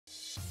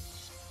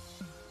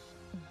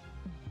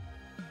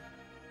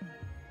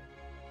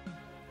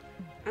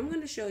I'm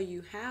going to show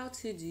you how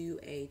to do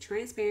a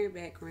transparent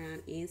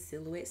background in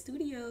Silhouette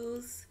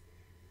Studios.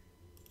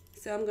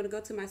 So I'm going to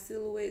go to my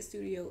Silhouette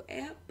Studio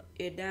app.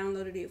 It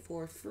downloaded it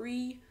for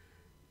free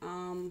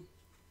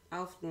offline.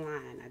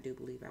 I do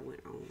believe I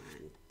went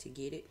online to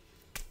get it.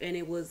 And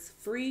it was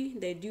free.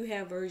 They do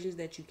have versions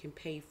that you can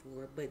pay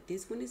for, but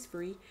this one is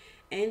free.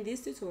 And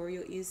this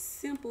tutorial is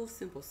simple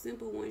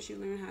once you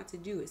learn how to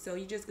do it. So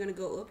you're just going to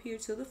go up here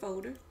to the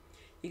folder.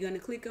 You're going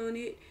to click on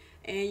it,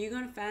 and you're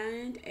going to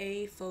find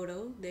a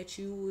photo that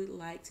you would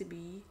like to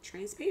be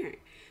transparent.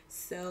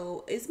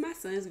 So it's my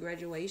son's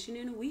graduation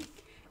in a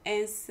week,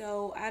 and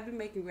so I've been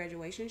making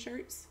graduation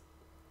shirts.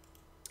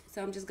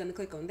 So I'm just going to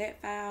click on that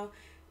file,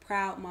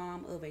 proud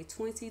mom of a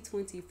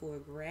 2024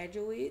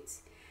 graduate.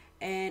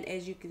 And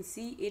as you can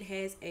see, it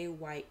has a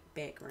white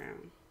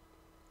background.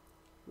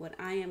 What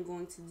I am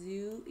going to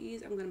do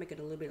is I'm going to make it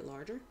a little bit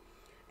larger.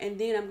 And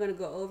then I'm going to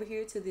go over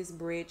here to this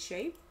bread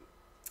shape.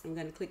 I'm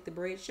going to click the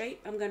bread shape.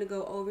 I'm going to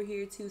go over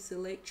here to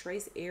select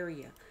trace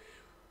area.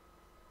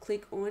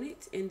 Click on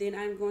it, and then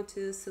I'm going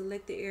to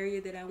select the area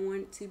that I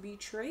want to be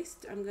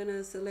traced. I'm going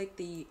to select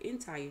the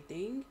entire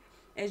thing.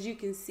 As you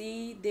can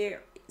see,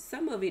 there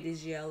some of it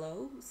is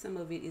yellow, some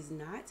of it is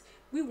not.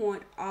 We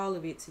want all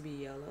of it to be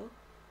yellow.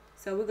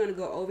 So we're going to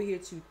go over here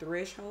to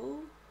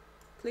threshold.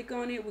 Click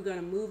on it. We're going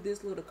to move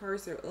this little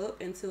cursor up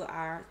until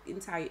our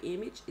entire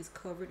image is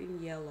covered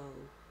in yellow.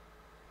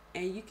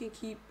 And you can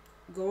keep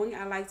going.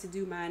 I like to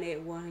do mine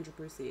at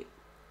 100%.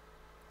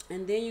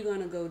 And then you're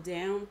going to go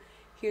down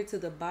here to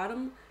the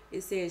bottom.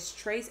 It says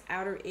trace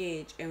outer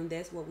edge, and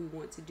that's what we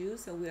want to do.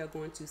 So we are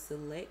going to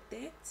select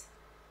that.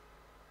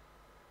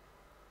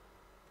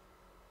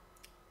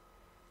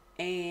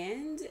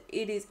 And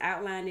it is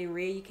outlined in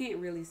red. You can't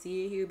really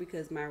see it here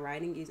because my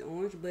writing is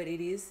orange, but it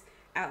is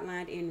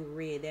outlined in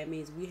red. That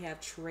means we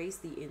have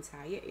traced the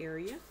entire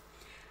area.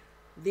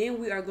 Then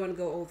we are going to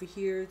go over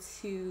here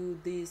to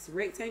this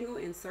rectangle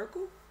and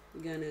circle.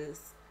 You're going to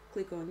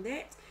click on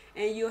that,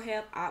 and you'll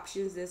have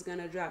options that's going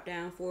to drop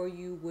down for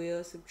you.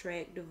 Will,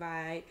 subtract,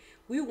 divide.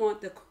 We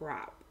want the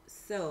crop.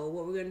 So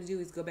what we're going to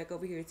do is go back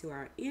over here to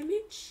our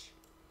image.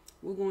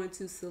 We're going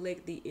to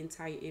select the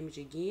entire image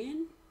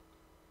again.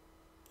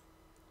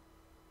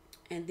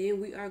 And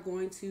then we are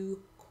going to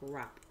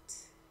crop it.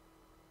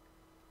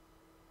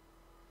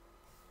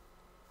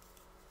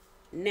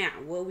 Now,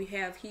 what we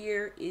have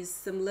here is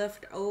some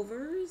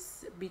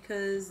leftovers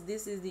because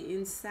this is the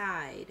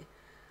inside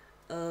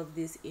of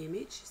this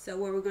image. So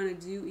what we're going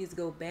to do is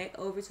go back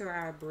over to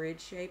our bread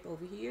shape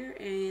over here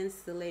and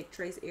select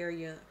trace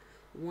area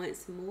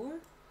once more.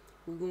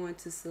 We're going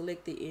to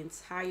select the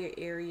entire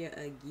area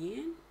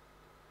again.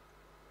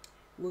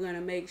 We're going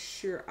to make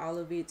sure all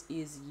of it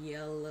is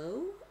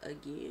yellow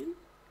again.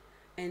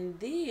 And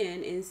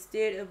then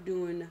instead of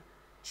doing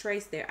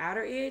trace the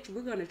outer edge,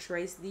 we're going to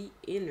trace the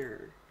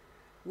inner,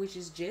 which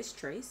is just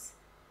trace.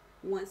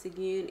 Once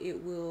again,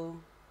 it will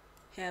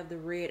have the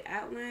red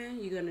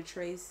outline. You're going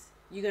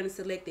to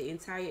select the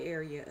entire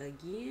area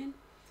again.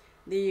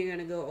 Then you're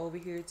going to go over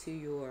here to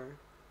your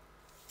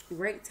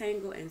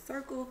rectangle and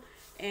circle,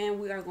 and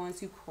we are going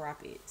to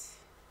crop it.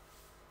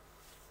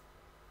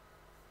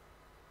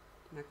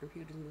 My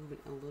computer's moving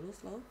a little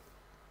slow.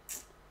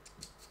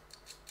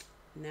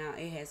 Now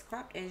it has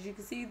cropped. As you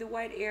can see, the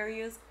white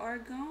areas are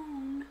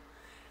gone.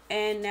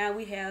 And now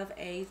we have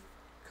a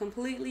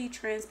completely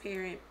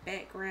transparent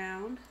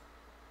background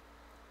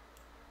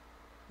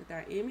with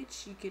our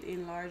image. You can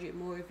enlarge it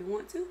more if you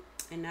want to.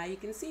 And now you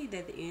can see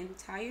that the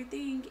entire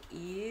thing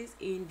is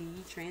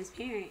indeed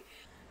transparent.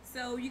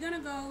 So you're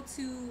going to go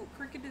to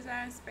Cricut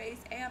Design Space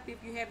app.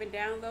 If you haven't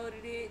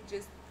downloaded it,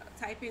 just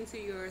type into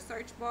your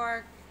search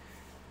bar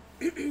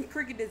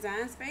Cricut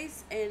Design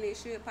Space, and it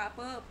should pop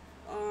up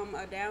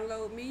a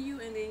download menu,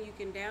 and then you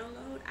can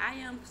download. I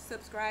am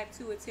subscribed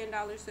to a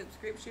 $10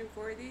 subscription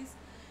for this.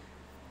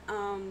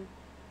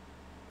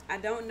 I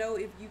don't know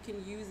if you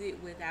can use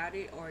it without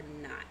it or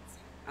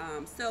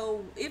not.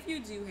 So if you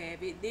do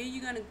have it, then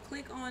you're going to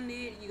click on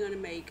it. You're going to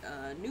make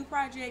a new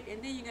project,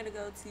 and then you're going to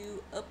go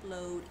to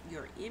upload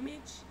your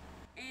image.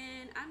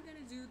 And I'm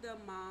going to do the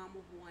mom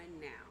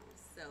one now.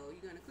 So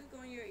you're going to click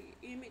on your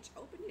image,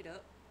 open it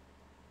up.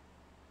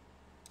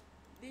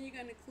 Then you're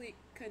going to click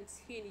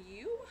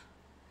continue.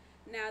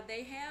 Now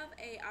they have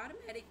a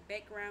automatic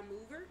background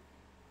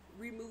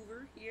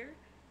remover here.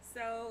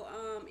 So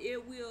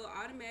it will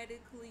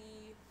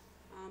automatically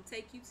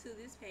take you to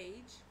this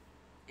page,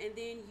 and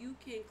then you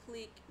can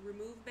click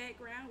remove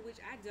background, which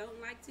I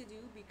don't like to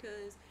do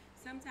because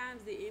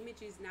sometimes the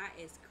image is not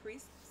as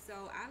crisp.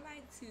 So I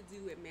like to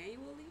do it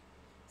manually.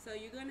 So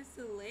you're going to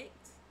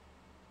select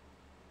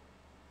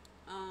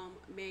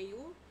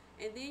manual,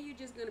 and then you're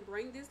just going to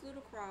bring this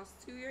little cross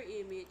to your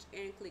image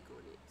and click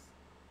on it.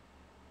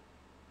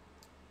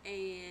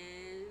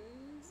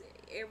 And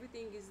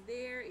everything is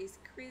there. It's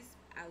crisp.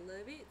 I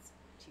love it.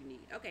 What you need.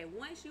 Okay,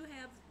 once you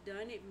have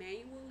done it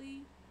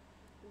manually,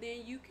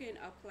 then you can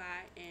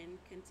apply and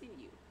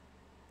continue.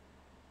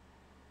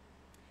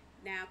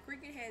 Now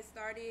Cricut has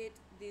started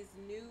this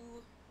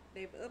new,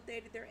 they've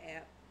updated their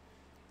app,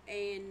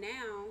 And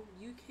now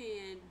you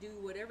can do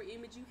whatever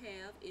image you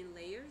have in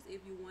layers. If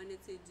you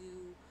wanted to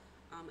do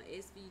a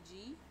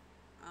SVG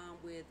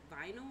with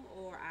vinyl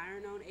or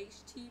iron-on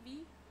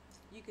HTV,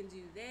 you can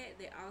do that.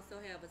 They also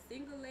have a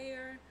single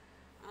layer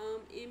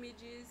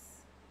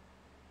images.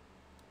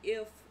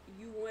 If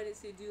you wanted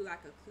to do like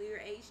a clear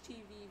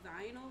HTV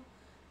vinyl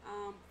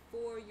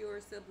for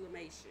your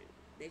sublimation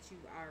that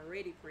you've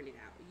already printed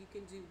out, you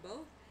can do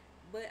both.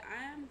 But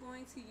I'm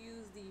going to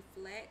use the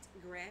flat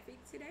graphic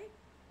today.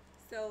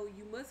 So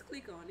you must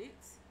click on it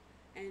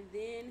and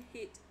then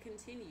hit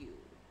continue.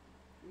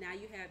 Now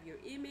you have your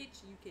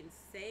image. You can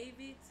save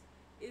it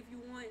if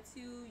you want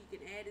to. You can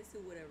add it to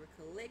whatever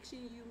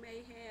collection you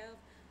may have.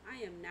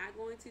 I am not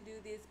going to do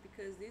this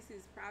because this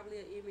is probably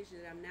an image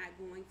that I'm not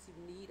going to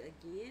need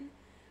again.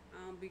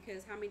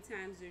 Because how many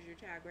times does your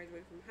child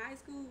graduate from high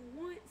school?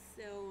 Once,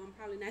 so I'm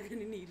probably not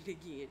going to need it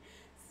again.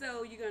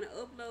 So you're going to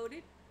upload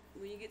it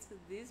when you get to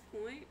this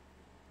point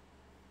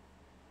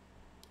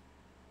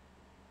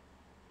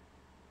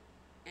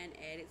and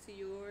add it to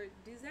your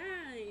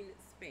design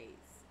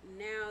space.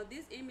 Now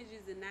this image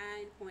is a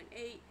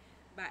 9.8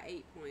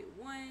 by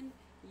 8.1.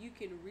 You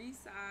can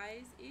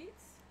resize it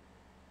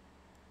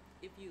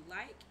if you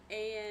like.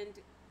 And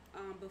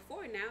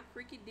before now,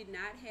 Cricut did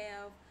not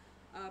have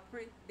a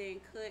print then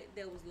cut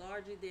that was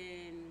larger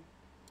than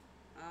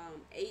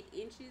 8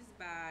 inches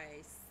by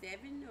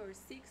 7 or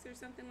 6 or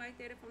something like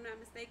that, if I'm not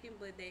mistaken.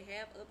 But they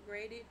have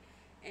upgraded,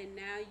 and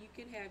now you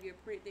can have your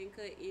print then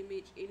cut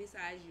image any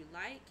size you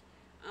like.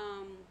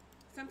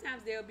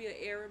 Sometimes there'll be an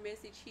error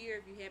message here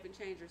if you haven't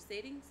changed your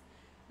settings.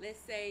 Let's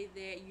say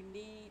that you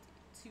need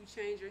to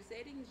change your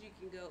settings. You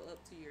can go up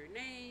to your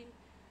name,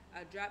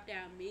 a drop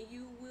down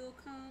menu will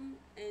come,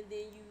 and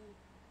then you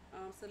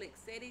select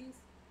settings.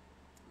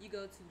 You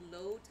go to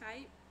load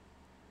type,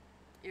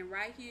 and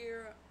right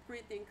here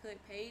print then cut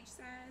page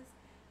size,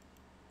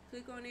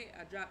 click on it,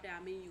 a drop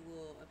down menu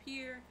will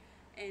appear,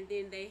 and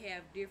then they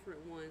have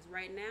different ones.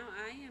 Right now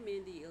I am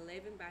in the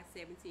 11 by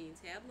 17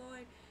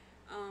 tabloid.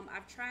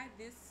 I've tried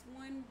this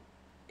one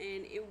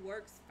and it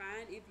works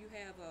fine if you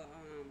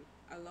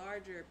have a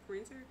larger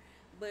printer,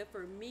 but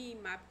for me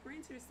my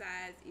printer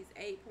size is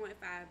 8.5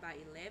 by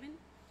 11,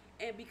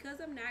 and because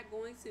I'm not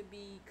going to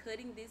be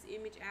cutting this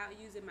image out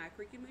using my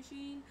Cricut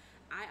machine,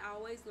 I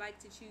always like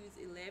to choose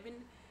 11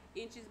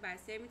 inches by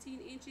 17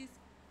 inches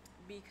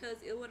because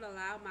it would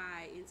allow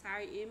my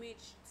entire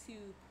image to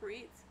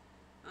print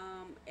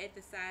at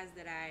the size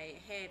that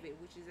I have it,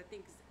 which is I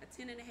think a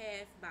 10.5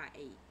 by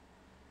 8.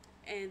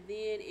 And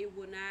then it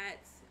will not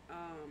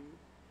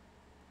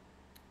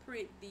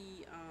print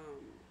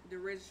the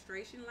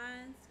registration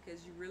lines,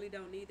 because you really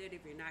don't need that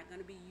if you're not going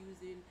to be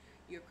using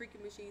your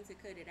Cricut machine to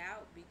cut it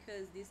out,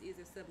 because this is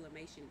a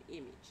sublimation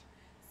image.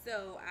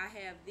 So I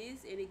have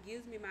this and it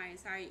gives me my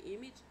entire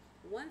image.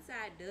 One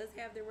side does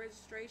have the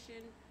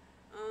registration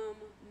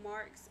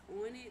marks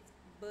on it,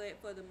 but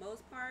for the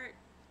most part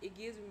it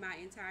gives me my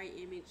entire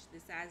image the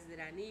size that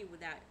I need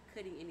without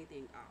cutting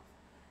anything off.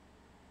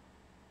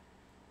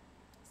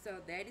 So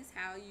that is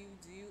how you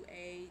do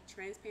a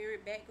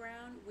transparent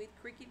background with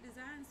Cricut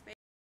Design Space.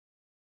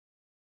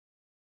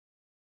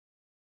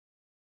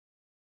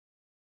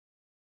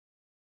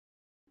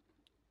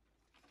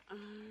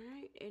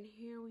 Alright, and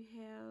here we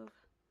have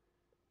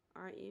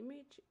our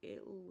image.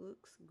 It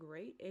looks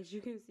great. As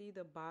you can see,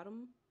 the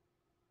bottom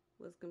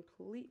was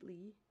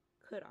completely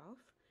cut off,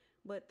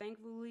 but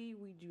thankfully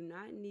we do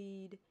not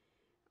need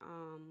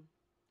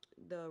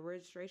the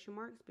registration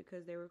marks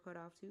because they were cut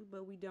off too,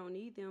 but we don't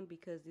need them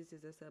because this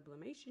is a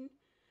sublimation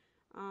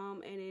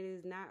and it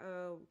is not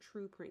a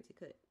true print to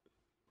cut.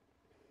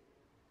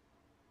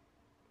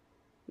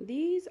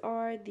 These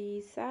are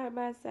the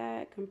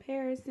side-by-side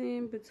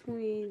comparison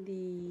between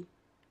the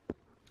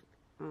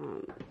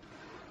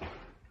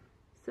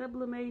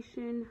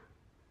sublimation.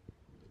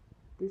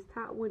 This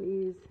top one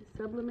is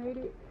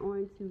sublimated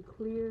onto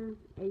clear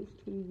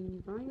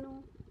HTV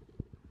vinyl,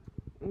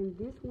 and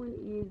this one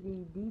is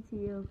the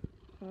DTF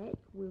hack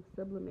with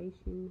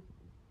sublimation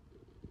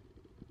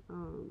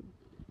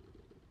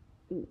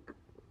ink.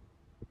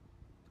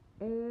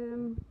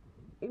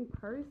 In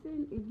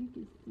person, if you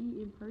can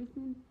see in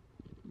person,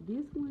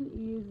 this one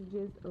is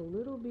just a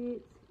little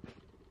bit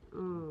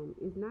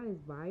it's not as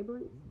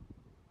vibrant.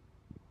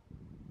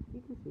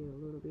 You can see it a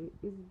little bit.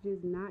 It's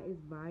just not as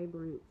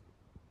vibrant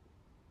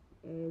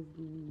as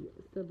the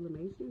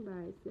sublimation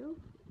by itself.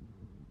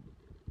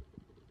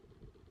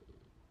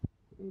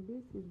 And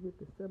this is with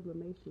the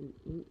sublimation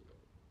ink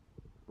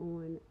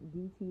on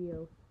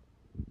DTF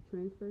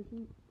transfer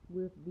sheet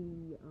with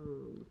the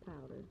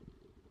powder.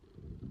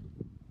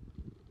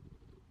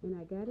 And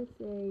I gotta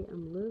say,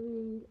 I'm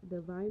loving the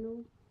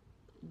vinyl,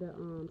 the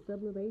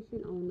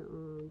sublimation on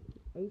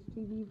the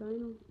HTV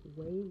vinyl,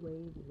 way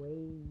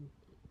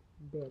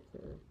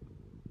better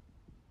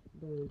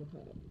than the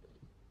hack.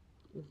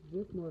 It's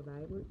just more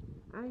vibrant.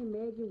 I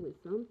imagine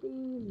with some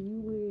things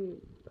you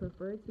would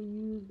prefer to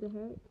use the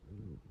hack,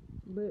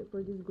 but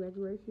for this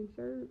graduation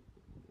shirt,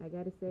 I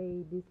gotta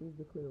say this is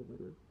the clear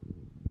winner.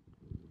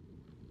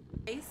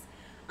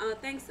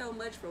 Thanks so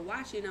much for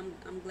watching.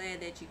 I'm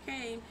glad that you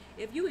came.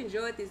 If you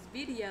enjoyed this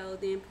video,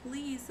 then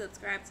please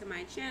subscribe to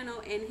my channel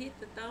and hit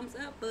the thumbs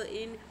up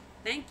button.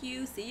 Thank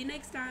you. See you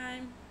next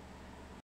time.